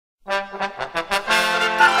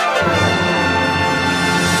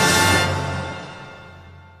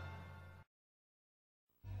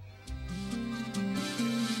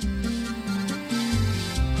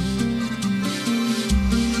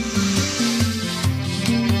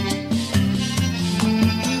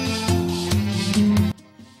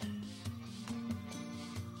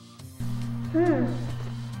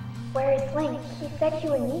forget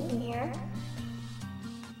you were neat in here.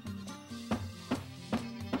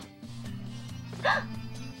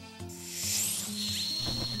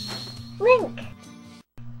 Link!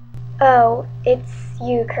 Oh, it's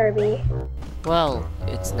you, Kirby. Well,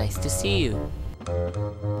 it's nice to see you.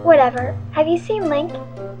 Whatever. Have you seen Link?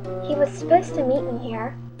 He was supposed to meet in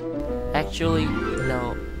here. Actually,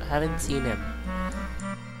 no, haven't seen him.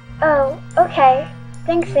 Oh, okay.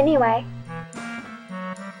 Thanks anyway.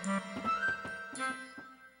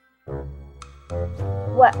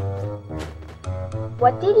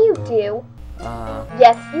 What did you do?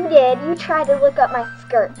 Yes, you did. You tried to look up my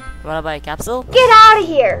skirt. Wanna buy a capsule? Get out of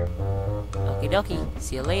here! Okie dokie,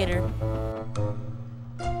 see you later.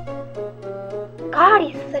 God,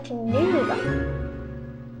 he's such a noob.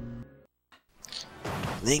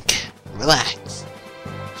 Link, relax.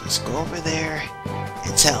 Just go over there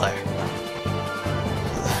and tell her.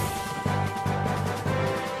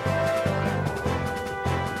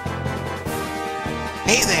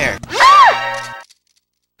 Hey there!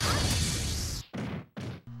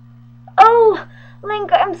 Oh,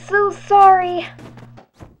 Link, I'm so sorry.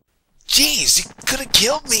 Jeez, you could have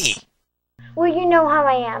killed me! Well, you know how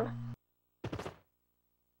I am.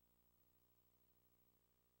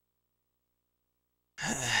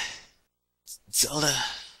 Zelda,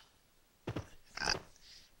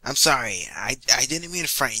 I'm sorry. I didn't mean to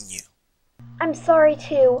frighten you. I'm sorry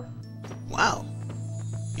too. Wow,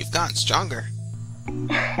 you've gotten stronger.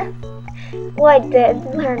 Well, I did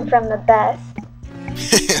learn from the best.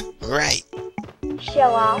 Right.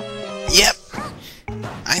 Show off. Yep.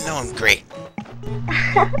 I know I'm great.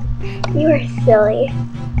 You are silly.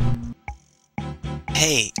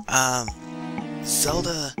 Hey,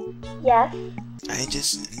 Zelda, Yes? I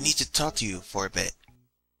just need to talk to you for a bit.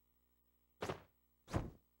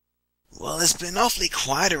 Well, it's been awfully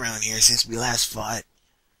quiet around here since we last fought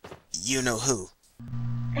you know who.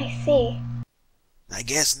 I see. I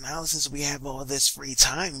guess now since we have all this free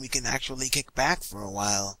time, we can actually kick back for a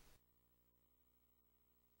while.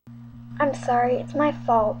 I'm sorry, it's my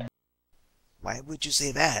fault. Why would you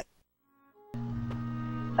say that?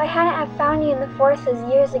 If I hadn't have found you in the forests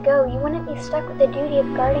years ago, you wouldn't be stuck with the duty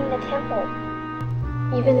of guarding the temple.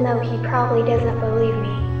 Even though he probably doesn't believe me,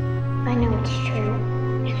 I know it's true.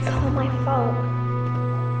 It's all my fault.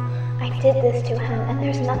 I did this to him, and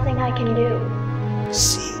there's nothing I can do.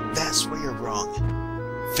 See, that's where you're wrong.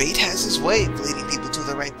 Fate has his way of leading people to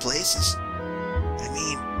the right places. I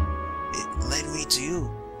mean, it led me to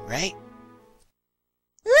you, right?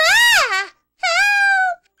 Ah!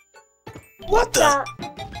 Help! What the?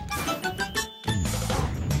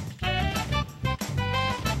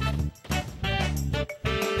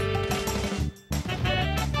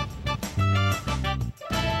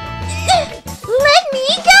 Let me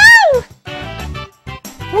go!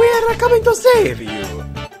 We're coming to save you!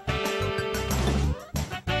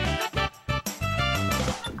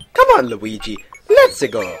 Come on, Luigi, let's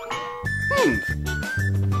go!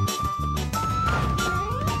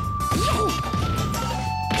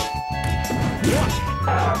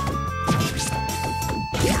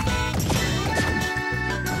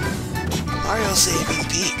 Mario saving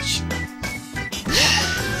Peach.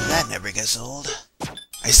 That never gets old.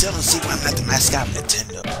 I still don't see why I'm not the mascot of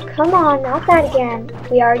Nintendo. Come on, not that again.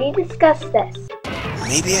 We already discussed this.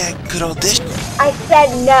 Maybe I could audition. I said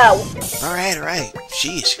no! Alright.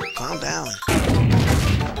 Sheesh, calm down.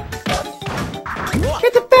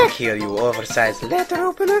 Get back here, you oversized letter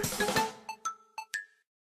opener!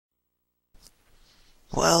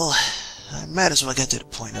 Well, I might as well get to the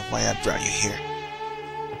point of why I brought you here.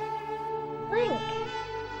 Link.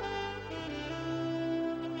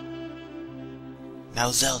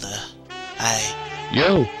 Now, Zelda,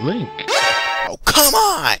 Yo, Link. Oh, come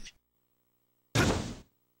on!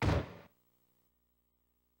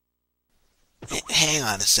 Hang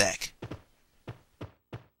on a sec.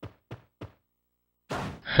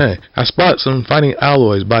 Hey, I spotted some fighting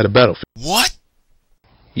alloys by the battlefield. What?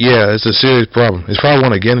 Yeah, it's a serious problem. It's probably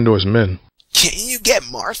one of Ganondorf's men. Can you get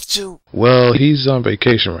Marth to... Well, he's on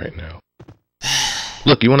vacation right now.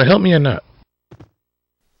 Look, you want to help me or not?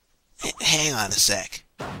 Hang on a sec.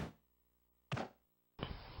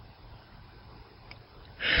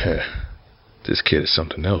 This kid is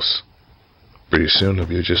something else. Pretty soon he'll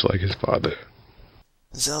be just like his father.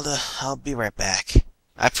 Zelda, I'll be right back.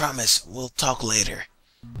 I promise, we'll talk later.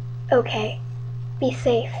 Okay. Be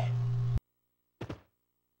safe.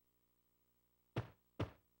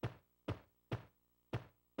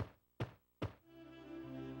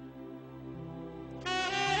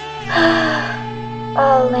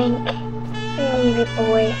 Oh, Link. Navy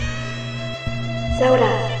boy.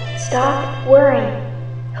 Zelda, stop worrying.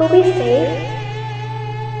 He'll be safe.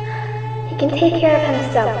 can take care of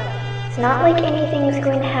himself. It's not like anything is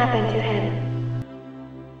going to happen to him.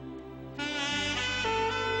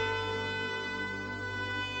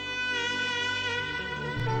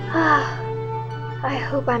 I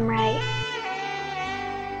hope I'm right.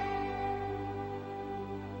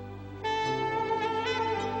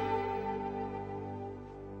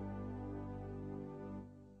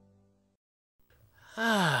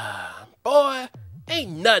 Boy,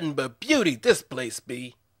 ain't nothing but beauty this place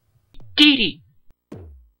be. Dee Dee!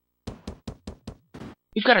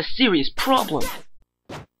 We've got a serious problem.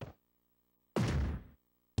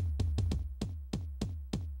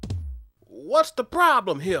 What's the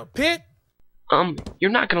problem here, Pit?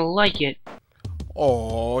 You're not gonna like it.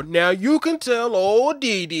 Oh, now you can tell old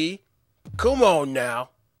Dee Dee. Come on now.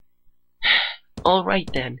 Alright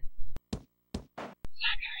then.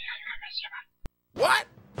 What?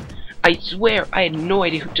 I swear I had no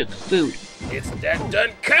idea who took the food. It's that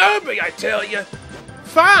done Kirby, I tell you.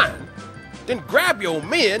 Fine. Then grab your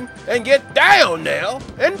men and get down now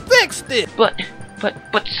and fix this. But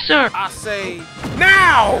sir! I say,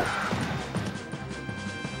 now!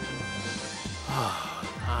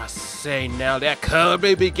 I say now that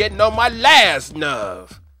Kirby be getting on my last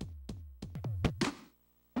nerve.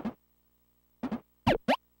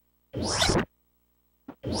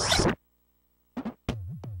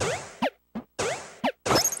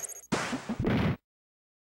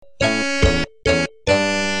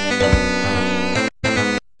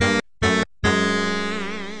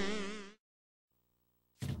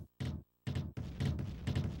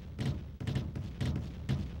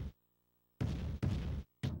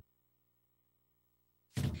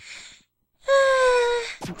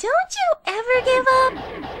 Don't you ever give up?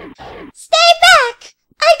 Stay back!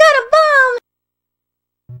 I got a bomb!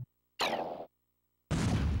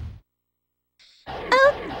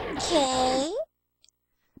 Okay.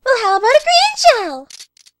 Well, how about a green shell?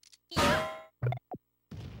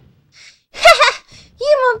 Haha!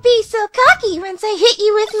 You won't be so cocky once I hit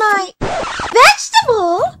you with my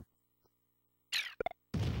vegetable!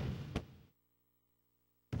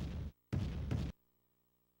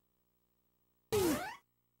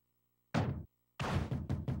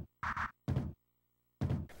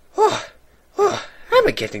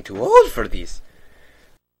 I'm getting too old for this.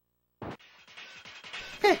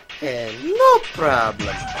 No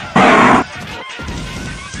problem.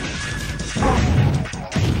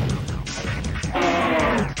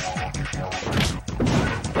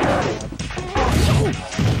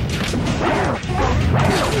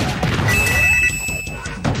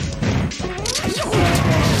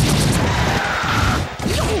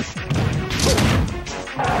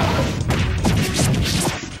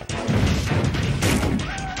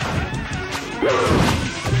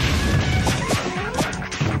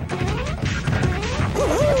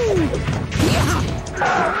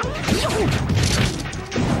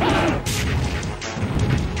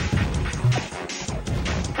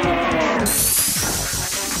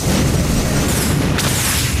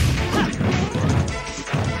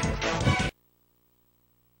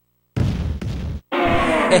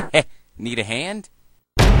 Need a hand?